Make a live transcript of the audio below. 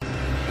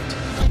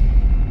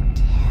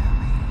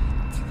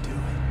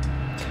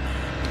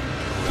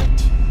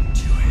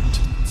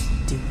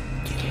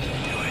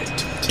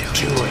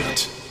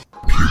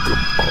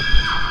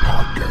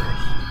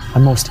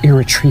most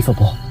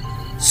irretrievable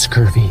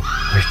scurvy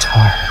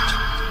retard.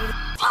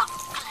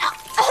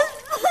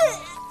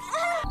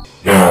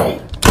 Now.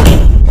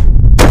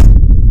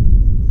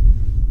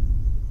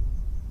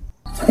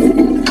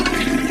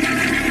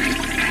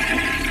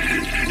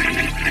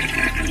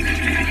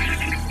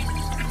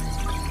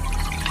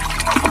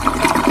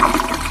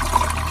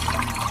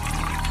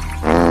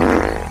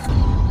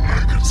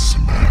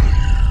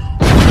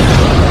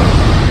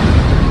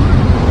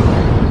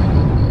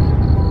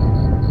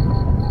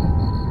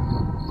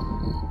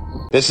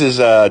 This is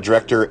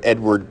director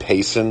Edward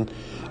Payson.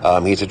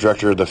 He's the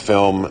director of the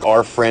film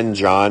Our Friend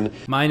John.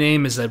 My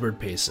name is Edward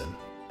Payson,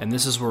 and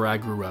this is where I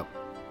grew up.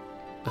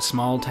 A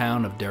small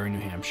town of Derry, New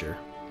Hampshire.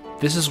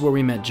 This is where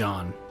we met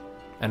John,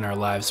 and our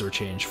lives were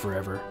changed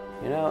forever.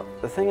 You know,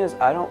 the thing is,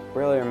 I don't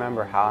really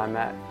remember how I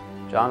met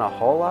John a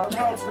whole lot.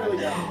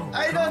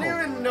 I don't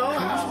even know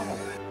how.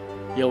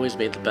 He always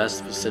made the best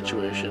of his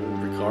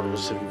situation,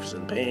 regardless if he was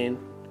in pain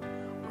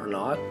or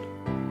not.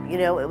 You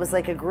know, it was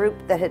like a group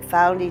that had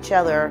found each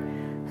other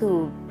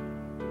who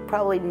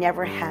probably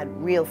never had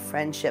real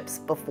friendships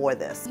before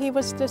this. He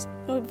was just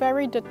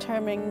very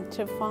determined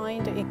to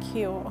find a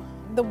cure.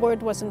 The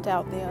word wasn't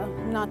out there.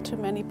 Not too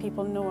many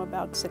people knew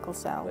about sickle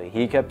cell.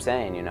 He kept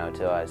saying, you know,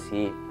 to us,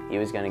 he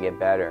was going to get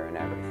better and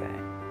everything.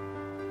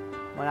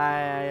 When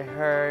I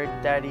heard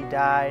that he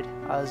died,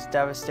 I was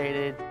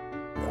devastated.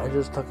 I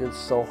just took it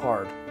so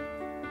hard.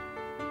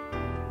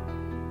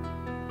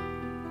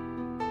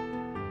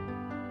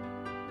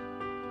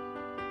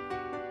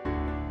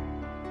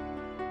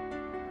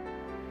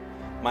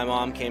 My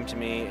mom came to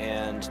me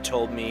and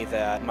told me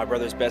that my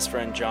brother's best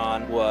friend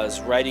John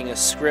was writing a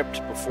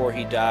script before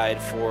he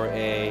died for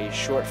a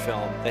short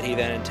film that he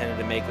then intended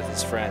to make with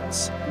his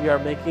friends. We are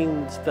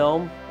making this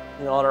film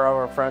in honor of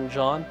our friend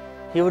John.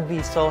 He would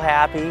be so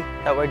happy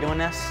that we're doing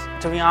this.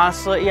 To be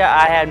honest with you,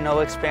 I had no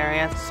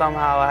experience.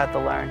 Somehow I had to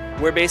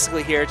learn. We're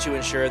basically here to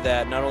ensure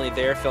that not only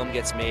their film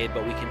gets made,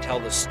 but we can tell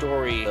the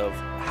story of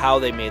how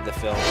they made the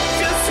film.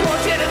 Just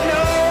want you to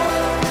know,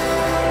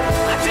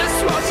 I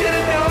just want you to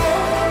know.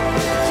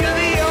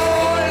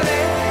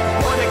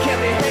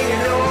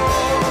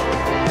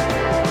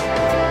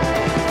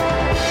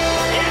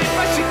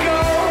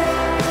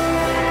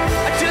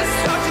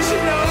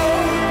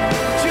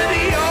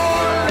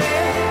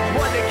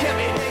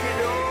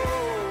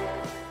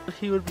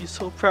 He would be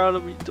so proud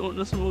of me doing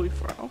this movie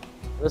for him.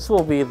 This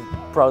will be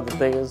probably the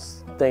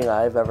biggest thing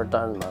I've ever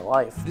done in my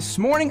life. This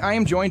morning I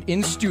am joined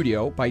in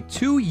studio by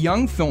two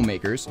young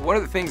filmmakers. One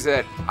of the things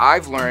that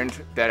I've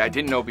learned that I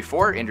didn't know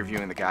before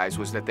interviewing the guys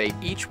was that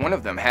each one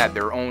of them had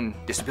their own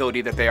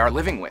disability that they are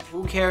living with.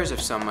 Who cares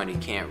if somebody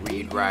can't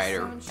read right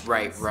or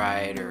write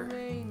right or,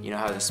 you know,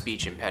 has a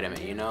speech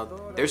impediment, you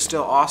know? They're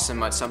still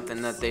awesome at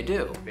something that they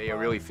do. They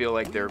really feel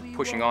like they're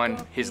pushing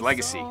on his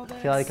legacy. I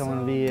feel like I'm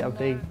gonna be a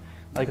big,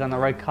 like on the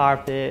red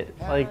carpet,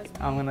 like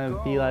I'm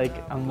gonna be like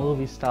a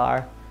movie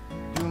star.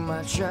 Do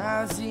my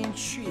trials in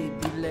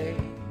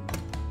tribulation.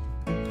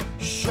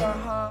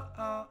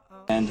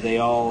 And they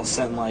all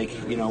sent, like,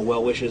 you know,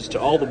 well wishes to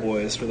all the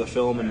boys for the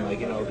film and,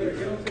 like, you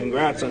know,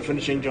 congrats on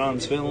finishing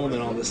John's film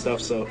and all this stuff.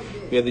 So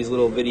we have these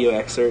little video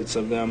excerpts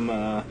of them,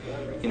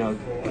 you know,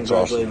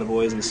 congratulating the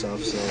boys and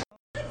stuff. So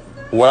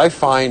What I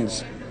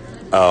find,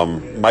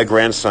 my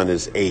grandson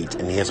is 8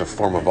 and he has a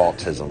form of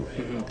autism,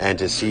 and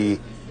to see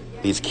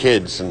these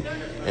kids and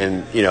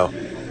you know,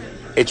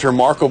 it's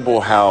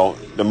remarkable how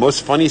the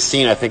most funny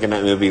scene I think in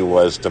that movie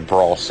was the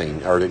brawl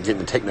scene, or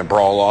taking the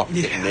brawl off.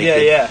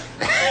 Yeah.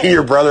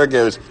 Your brother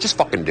goes, just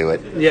fucking do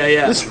it.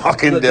 Yeah. Just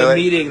fucking do the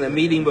it. The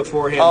meeting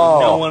beforehand. Oh.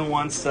 No one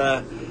wants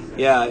to.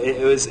 Yeah,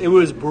 it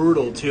was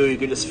brutal too. You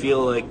could just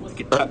feel like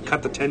you could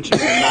cut the tension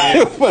with a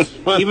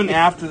knife. Even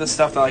after the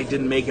stuff that like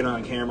didn't make it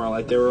on camera,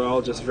 like they were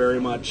all just very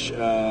much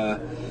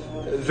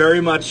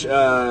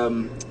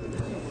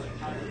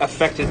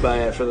affected by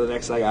it for the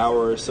next like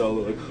hour or so.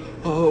 Like,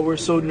 oh, we're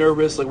so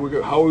nervous. Like,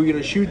 how are we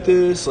gonna shoot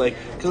this? Like,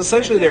 because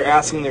essentially they're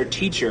asking their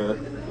teacher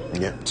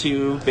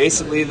to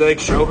basically like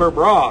show her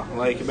bra.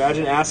 Like,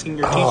 imagine asking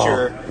your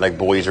teacher. Like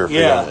boys are.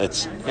 Yeah,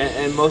 it's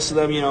and most of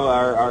them, you know,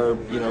 are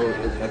you know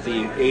at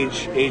the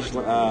age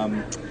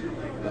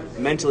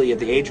mentally at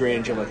the age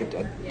range of like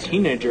a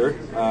teenager,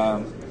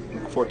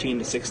 14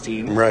 to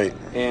 16. Right.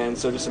 And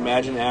so just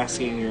imagine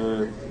asking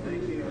your,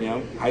 you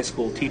know, high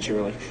school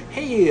teacher, like,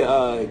 hey,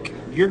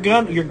 you're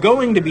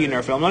going to be in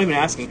our film. I'm not even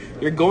asking.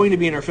 You're going to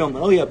be in our film.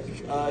 Oh yeah.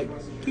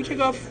 Can you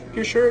take off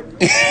your shirt?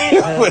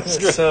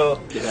 So.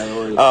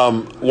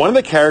 One of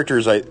the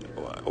characters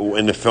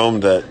in the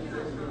film that.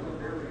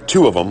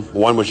 2 of them.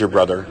 One was your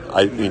brother.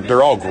 I mean,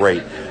 they're all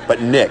great,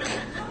 but Nick.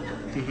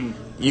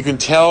 You can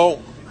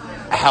tell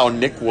how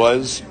Nick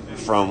was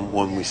from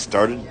when we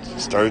started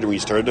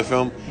the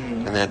film,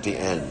 and at the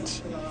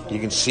end, you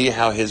can see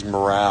how his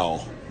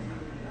morale.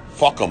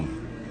 Fuck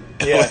him.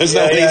 Yeah,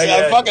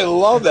 I fucking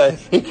love that.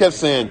 He kept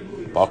saying,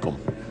 "Fuck him."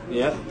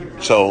 Yeah.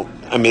 So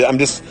I mean,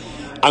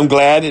 I'm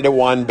glad it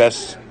won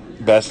best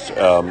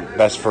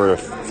for a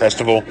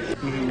festival,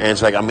 and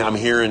it's like I'm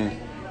hearing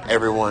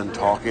everyone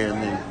talking,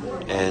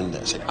 and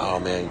I said, "Oh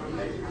man,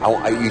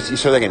 you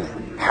start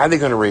thinking, how are they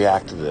going to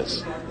react to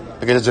this?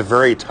 Because it's a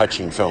very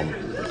touching film.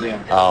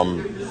 Yeah.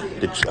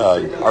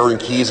 The Arden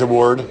Keyes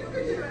Award,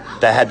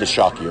 that had to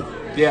shock you.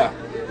 Yeah.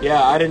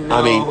 I didn't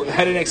know. I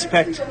didn't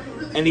expect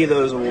any of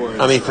those awards.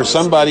 I mean,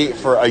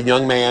 for a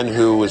young man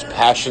who was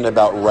passionate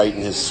about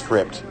writing his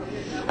script,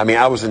 I mean,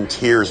 I was in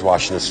tears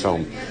watching this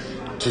film.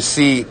 To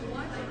see,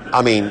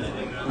 I mean,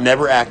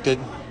 never acted,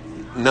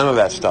 none of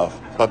that stuff.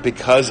 But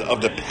because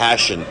of the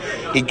passion,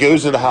 he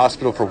goes to the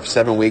hospital for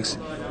 7 weeks,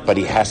 but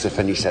he has to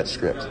finish that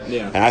script.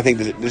 Yeah. And I think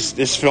that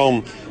this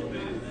film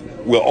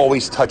will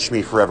always touch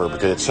me forever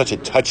because it's such a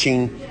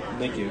touching,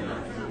 thank you,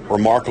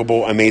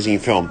 remarkable, amazing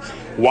film.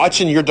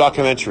 Watching your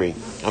documentary,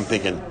 I'm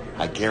thinking,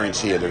 I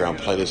guarantee you they're going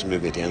to play this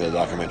movie at the end of the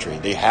documentary.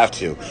 They have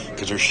to,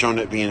 because they're showing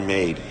it being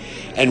made.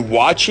 And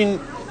watching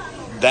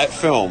that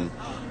film,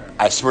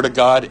 I swear to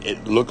God,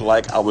 it looked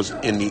like I was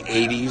in the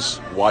 80s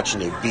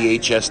watching a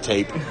VHS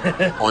tape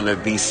on a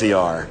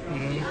VCR.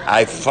 Mm-hmm.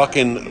 I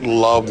fucking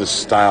love the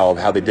style of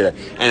how they did it.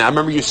 And I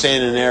remember you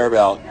saying in there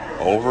about,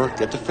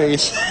 get the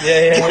face.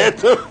 Get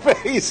the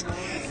face.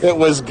 It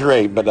was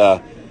great,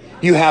 but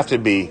you have to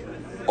be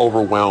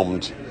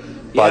overwhelmed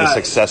by the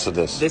success of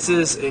this. This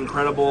is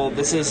incredible.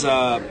 This is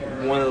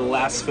one of the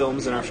last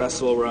films in our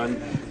festival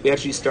run. We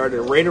actually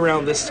started right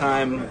around this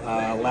time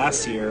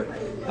last year.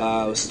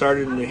 We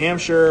started in New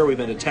Hampshire. We've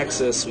been to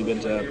Texas. We've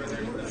been to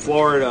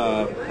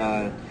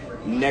Florida.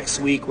 Next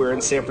week we're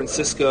in San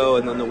Francisco,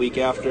 and then the week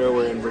after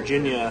we're in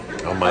Virginia.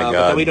 Oh my God!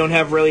 But then we don't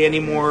have really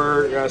any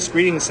more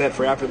screenings set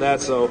for after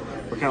that, so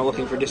we're kind of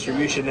looking for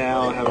distribution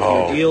now, have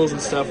a few deals and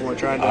stuff, and we're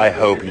trying to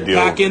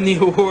pack in the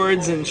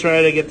awards and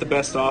try to get the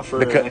best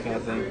offer and that kind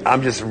of thing.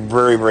 I'm just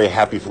very, very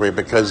happy for you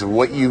because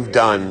what you've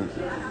done,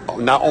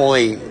 not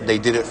only they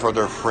did it for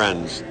their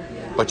friends,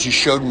 but you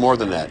showed more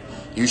than that.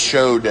 You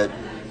showed that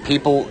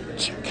people,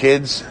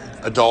 kids,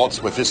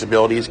 adults with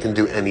disabilities can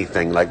do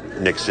anything, like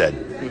Nick said.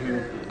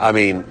 Mm-hmm. I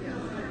mean,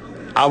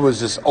 I was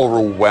just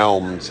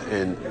overwhelmed,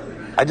 and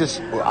it's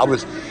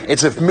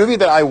a movie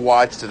that I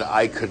watched that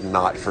I could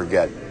not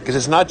forget, because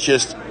it's not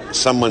just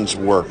someone's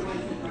work,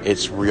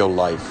 it's real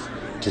life.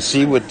 To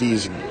see what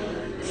these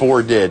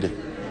four did,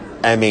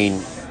 I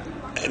mean,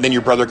 and then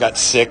your brother got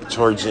sick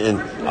towards the end,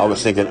 I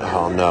was thinking,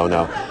 oh,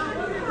 no.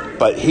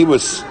 But he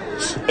was,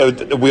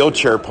 the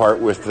wheelchair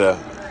part with the,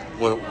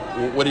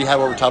 what did he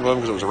have over top of him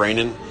because it was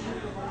raining?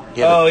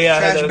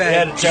 Trash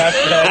bag.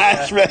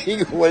 Trash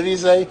bag. What did he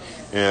say?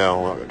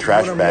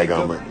 Trash bag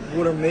on it.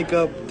 What a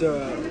makeup,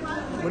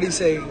 what did he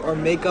say? Our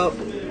makeup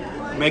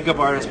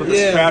artist put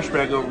this trash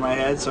bag over my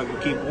head so I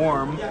could keep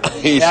warm.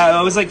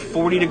 It was like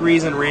 40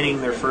 degrees and raining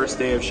their first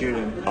day of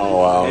shooting. Oh,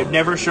 wow. They've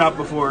never shot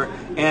before.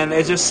 And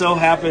it just so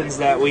happens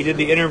that we did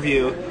the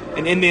interview,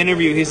 and in the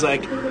interview he's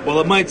like, well,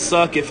 it might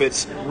suck if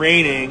it's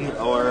raining,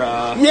 or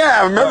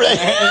I remember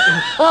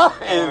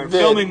that.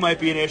 Filming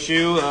might be an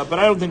issue, but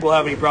I don't think we'll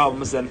have any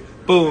problems. Then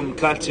boom,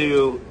 cut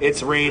to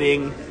it's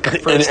raining,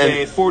 first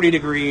day, 40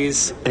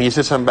 degrees. And he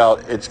said something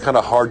about it's kind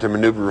of hard to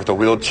maneuver with a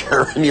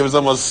wheelchair, and he was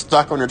almost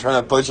stuck when you're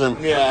trying to push him.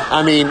 Yeah.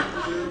 I mean,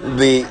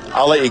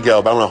 I'll let you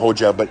go, but I don't want to hold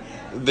you up, but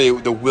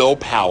the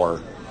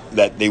willpower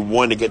that they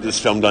wanted to get this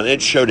film done,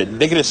 it showed it.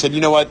 They could have said,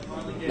 you know what,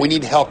 we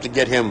need help to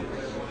get him,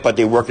 but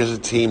they work as a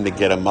team to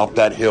get him up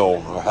that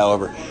hill, or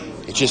however.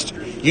 It's just,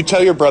 you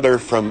tell your brother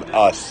from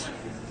us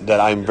that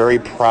I'm very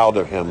proud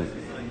of him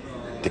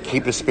to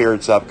keep his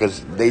spirits up,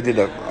 because they did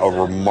a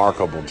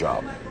remarkable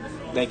job.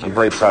 Thank you. I'm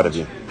very proud of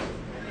you.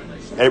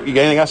 You got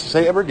anything else to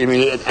say, Edward? Do you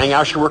mean anything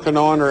else you're working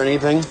on or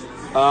anything?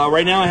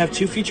 Right now I have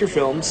 2 feature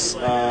films.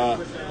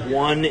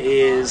 One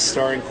is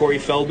starring Corey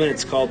Feldman.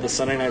 It's called The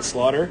Sunday Night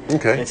Slaughter.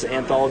 Okay. It's an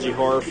anthology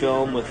horror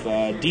film with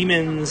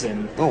demons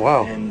and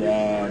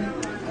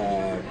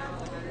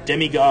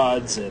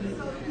demigods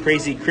and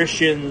crazy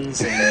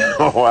Christians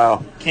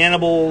and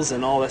cannibals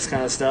and all this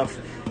kind of stuff.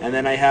 And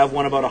then I have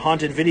one about a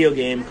haunted video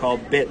game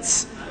called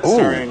Bits,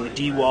 starring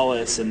Dee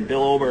Wallace and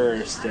Bill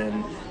Oberst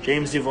and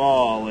James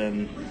Duvall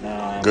and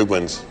good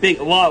ones.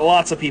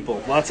 Lots of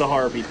people, lots of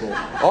horror people.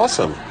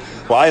 Awesome.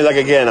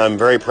 Well, I'm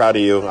very proud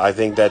of you. I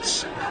think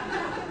that's,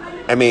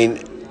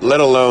 let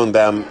alone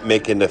them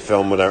making the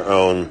film with their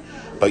own,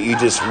 but you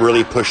just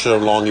really pushed it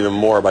along even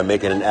more by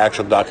making an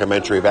actual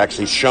documentary of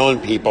actually showing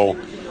people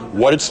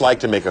what it's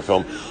like to make a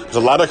film. There's a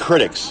lot of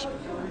critics.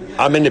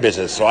 I'm in the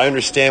business, so I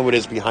understand what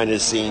is behind the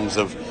scenes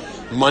of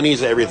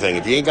money's everything.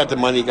 If you ain't got the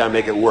money, you got to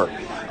make it work.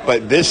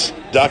 But this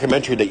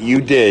documentary that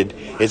you did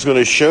is going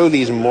to show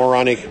these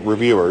moronic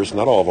reviewers,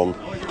 not all of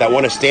them, that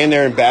want to stand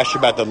there and bash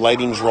about the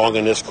lighting's wrong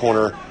in this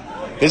corner.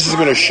 This is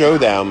going to show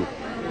them,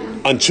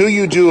 until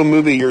you do a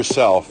movie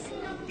yourself,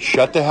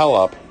 shut the hell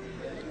up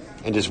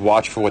and just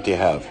watch for what they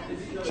have.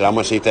 So I'm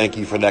going to say thank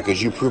you for that,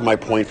 because you proved my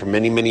point from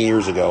many, many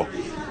years ago.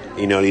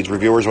 These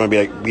reviewers want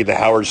to be the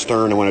Howard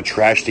Stern and want to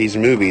trash these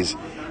movies,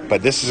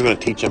 but this is going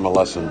to teach them a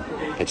lesson.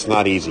 It's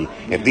not easy.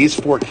 If these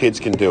 4 kids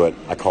can do it,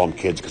 I call them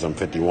kids because I'm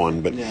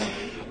 51, but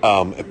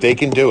if they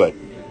can do it,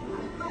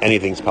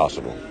 anything's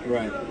possible.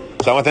 Right.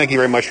 So I want to thank you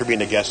very much for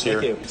being a guest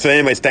here. Thank you. So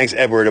anyways, thanks,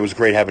 Edward. It was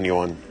great having you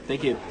on.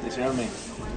 Thank you. Thanks for having me.